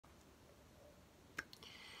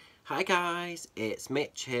Hi guys, it's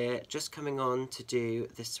Mitch here, just coming on to do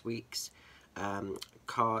this week's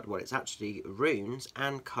card, well it's actually runes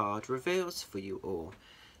and card reveals for you all.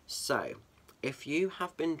 So, if you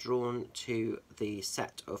have been drawn to the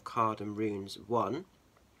set of card and runes 1,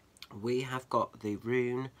 we have got the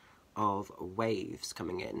rune of waves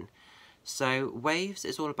coming in. So waves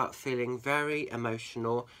is all about feeling very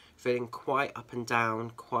emotional, feeling quite up and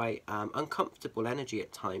down, quite uncomfortable energy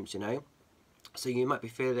at times, you know. So you might be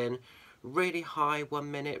feeling really high 1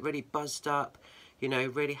 minute, really buzzed up, you know,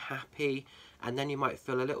 really happy, and then you might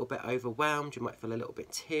feel a little bit overwhelmed, you might feel a little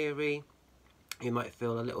bit teary, you might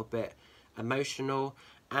feel a little bit emotional.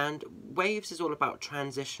 And waves is all about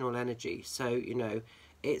transitional energy, so you know,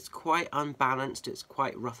 it's quite unbalanced, it's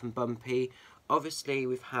quite rough and bumpy. Obviously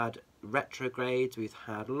we've had retrogrades, we've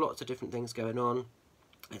had lots of different things going on.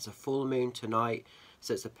 It's a full moon tonight,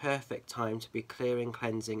 so it's a perfect time to be clearing,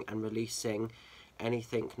 cleansing and releasing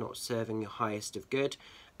anything not serving your highest of good.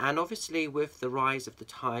 And obviously with the rise of the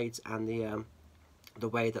tides and the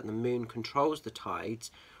way that the moon controls the tides,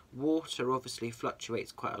 water obviously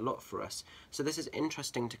fluctuates quite a lot for us. So this is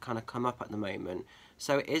interesting to kind of come up at the moment.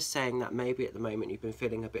 So it is saying that maybe at the moment you've been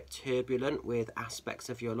feeling a bit turbulent with aspects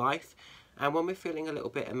of your life. And when we're feeling a little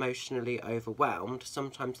bit emotionally overwhelmed,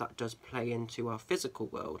 sometimes that does play into our physical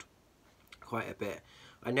world quite a bit.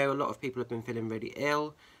 I know a lot of people have been feeling really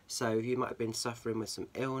ill, so you might have been suffering with some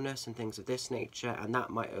illness and things of this nature, and that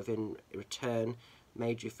might have in return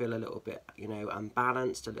made you feel a little bit, you know,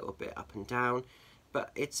 unbalanced, a little bit up and down.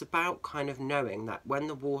 But it's about kind of knowing that when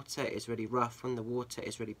the water is really rough, when the water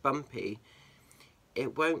is really bumpy,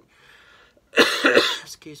 it won't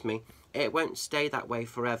excuse me, it won't stay that way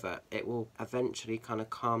forever. It will eventually kind of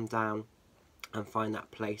calm down and find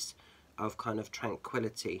that place of kind of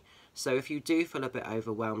tranquility. So if you do feel a bit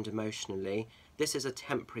overwhelmed emotionally, this is a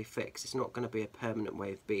temporary fix. It's not going to be a permanent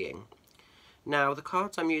way of being. Now the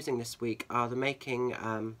cards I'm using this week are the Making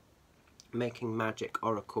Magick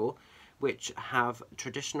Oracle, which have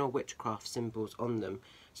traditional witchcraft symbols on them.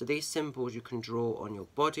 So these symbols you can draw on your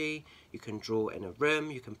body, you can draw in a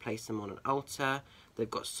room, you can place them on an altar. They've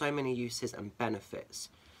got so many uses and benefits.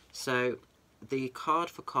 So the card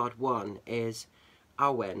for card 1 is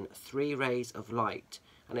Awen, 3 Rays of Light.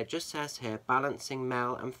 And it just says here, balancing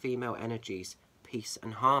male and female energies, peace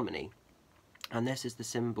and harmony. And this is the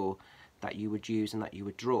symbol that you would use and that you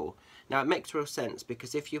would draw. Now it makes real sense,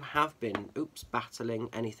 because if you have been, battling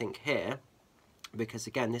anything here, because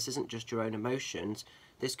again, this isn't just your own emotions,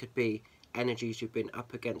 this could be energies you've been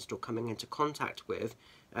up against or coming into contact with,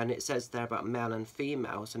 and it says there about male and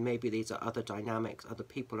female, so maybe these are other dynamics, other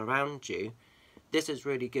people around you. This is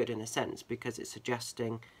really good in a sense, because it's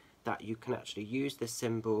suggesting that you can actually use this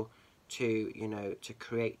symbol to, you know, to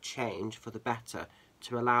create change for the better,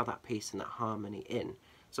 to allow that peace and that harmony in.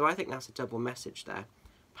 So I think that's a double message there.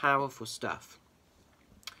 Powerful stuff.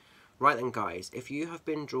 Right then guys, if you have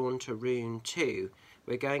been drawn to rune 2,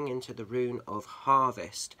 we're going into the rune of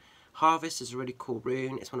Harvest. Harvest is a really cool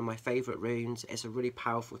rune. It's one of my favourite runes. It's a really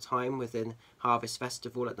powerful time within Harvest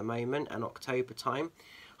Festival at the moment and October time.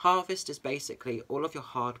 Harvest is basically all of your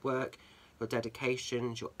hard work, your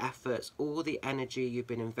dedications, your efforts, all the energy you've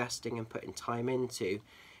been investing and putting time into.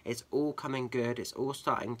 It's all coming good. It's all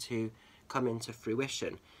starting to come into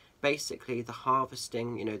fruition. Basically, the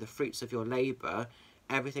harvesting, you know, the fruits of your labour,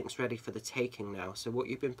 everything's ready for the taking now. So what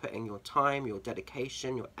you've been putting your time, your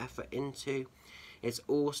dedication, your effort into, it's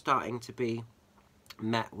all starting to be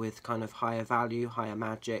met with kind of higher value, higher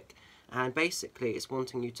magic, and basically it's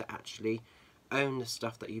wanting you to actually own the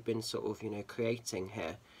stuff that you've been sort of, you know, creating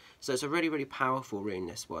here. So it's a really, really powerful rune,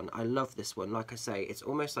 this one. I love this one. Like I say, it's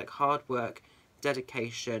almost like hard work,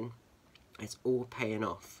 dedication, it's all paying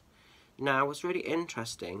off. Now, what's really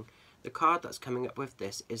interesting, the card that's coming up with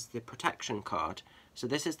this is the protection card. So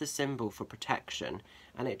this is the symbol for protection,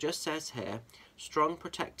 and it just says here, strong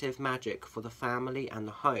protective magic for the family and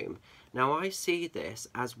the home. Now I see this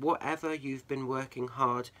as whatever you've been working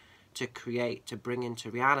hard to create, to bring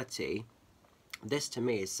into reality, this to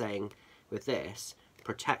me is saying with this,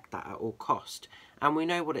 protect that at all cost. And we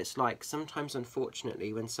know what it's like sometimes,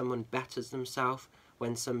 unfortunately, when someone betters themselves,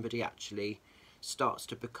 when somebody actually starts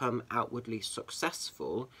to become outwardly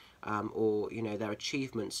successful, or you know, their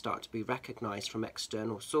achievements start to be recognized from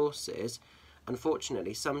external sources,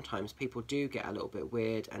 unfortunately sometimes people do get a little bit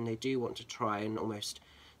weird and they do want to try and almost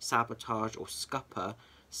sabotage or scupper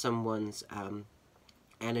someone's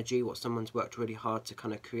energy, what someone's worked really hard to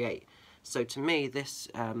kind of create. So to me, this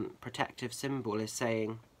protective symbol is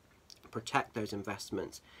saying, protect those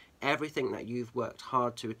investments. Everything that you've worked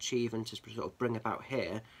hard to achieve and to sort of bring about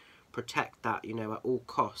here, protect that, you know, at all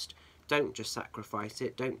cost. don't just sacrifice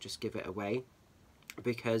it, don't just give it away,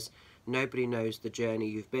 because nobody knows the journey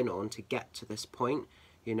you've been on to get to this point,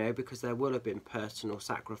 you know, because there will have been personal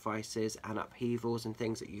sacrifices and upheavals and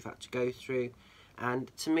things that you've had to go through.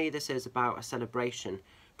 And to me, this is about a celebration,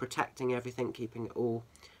 protecting everything, keeping it all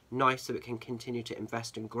nice so it can continue to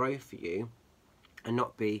invest and grow for you and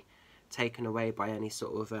not be taken away by any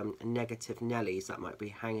sort of negative Nellies that might be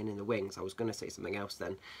hanging in the wings. I was going to say something else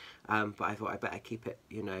then, but I thought I better keep it,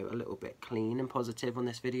 you know, a little bit clean and positive on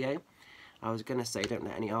this video. I was going to say, don't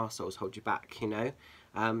let any arseholes hold you back, you know.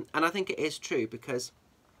 And I think it is true, because,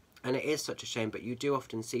 and it is such a shame, but you do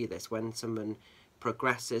often see this when someone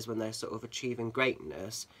progresses, when they're sort of achieving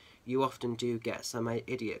greatness, you often do get some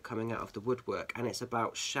idiot coming out of the woodwork, and it's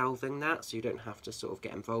about shelving that so you don't have to sort of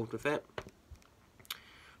get involved with it.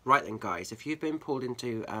 Right then guys, if you've been pulled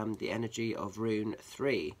into the energy of rune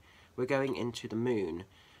 3, we're going into the moon.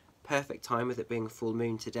 Perfect time with it being full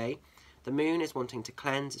moon today. The moon is wanting to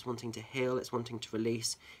cleanse, it's wanting to heal, it's wanting to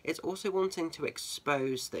release. It's also wanting to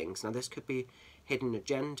expose things. Now this could be hidden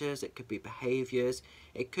agendas, it could be behaviours,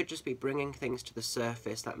 it could just be bringing things to the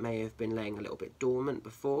surface that may have been laying a little bit dormant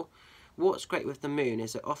before. What's great with the moon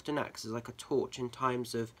is it often acts as like a torch in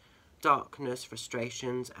times of darkness,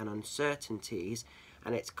 frustrations and uncertainties,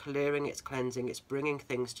 and it's clearing, it's cleansing, it's bringing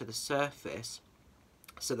things to the surface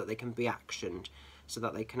so that they can be actioned, so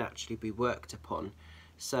that they can actually be worked upon.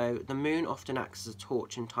 So the moon often acts as a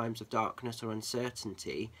torch in times of darkness or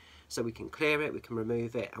uncertainty, so we can clear it, we can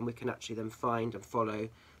remove it, and we can actually then find and follow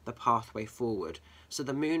the pathway forward. So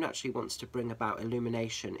the moon actually wants to bring about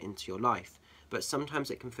illumination into your life, but sometimes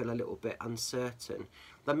it can feel a little bit uncertain.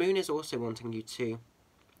 The moon is also wanting you to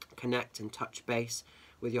connect and touch base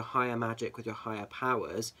with your higher magic, with your higher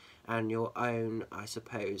powers, and your own, I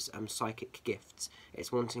suppose, psychic gifts.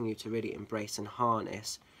 It's wanting you to really embrace and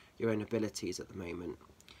harness your own abilities at the moment.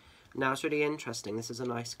 Now it's really interesting, this is a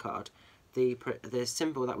nice card. The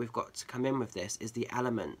symbol that we've got to come in with this is the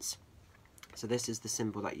elements. So this is the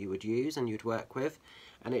symbol that you would use and you'd work with,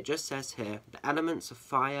 and it just says here, the elements of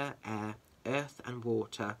fire, air, earth and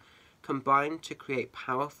water combine to create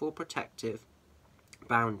powerful protective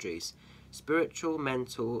boundaries, spiritual,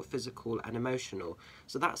 mental, physical and emotional.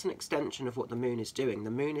 So that's an extension of what the moon is doing.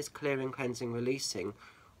 The moon is clearing, cleansing, releasing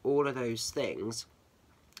all of those things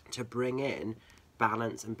to bring in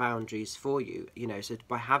balance and boundaries for you, you know. So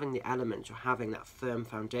by having the elements, you're having that firm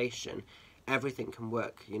foundation, everything can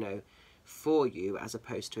work, you know, for you as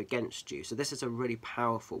opposed to against you. So this is a really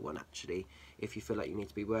powerful one actually, if you feel like you need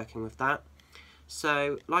to be working with that.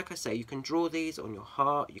 So like I say, you can draw these on your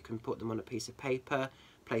heart, you can put them on a piece of paper,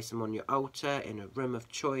 place them on your altar in a room of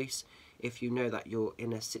choice. If you know that you're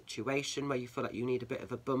in a situation where you feel like you need a bit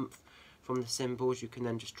of a bump from the symbols, you can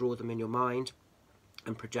then just draw them in your mind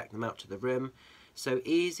and project them out to the room. So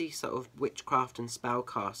easy sort of witchcraft and spell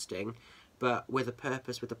casting, but with a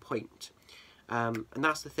purpose, with a point. And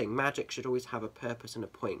that's the thing, magic should always have a purpose and a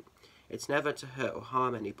point. It's never to hurt or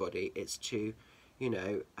harm anybody, it's to, you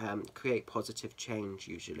know, create positive change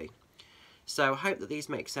usually. So I hope that these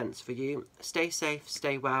make sense for you. Stay safe,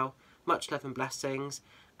 stay well, much love and blessings,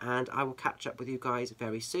 and I will catch up with you guys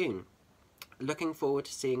very soon. Looking forward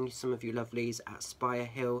to seeing some of you lovelies at Spire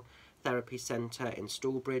Hill Therapy Centre in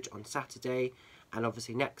Stallbridge on Saturday, and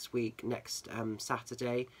obviously next week, next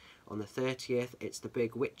Saturday on the 30th, it's the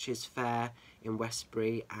big Witches Fair in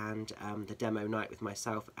Westbury, and the demo night with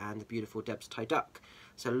myself and the beautiful Debs Tie Duck.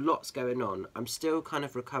 So lots going on. I'm still kind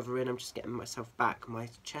of recovering, I'm just getting myself back. My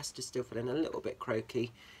chest is still feeling a little bit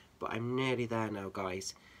croaky, but I'm nearly there now,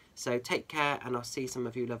 guys. So take care, and I'll see some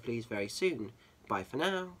of you lovelies very soon. Bye for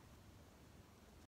now.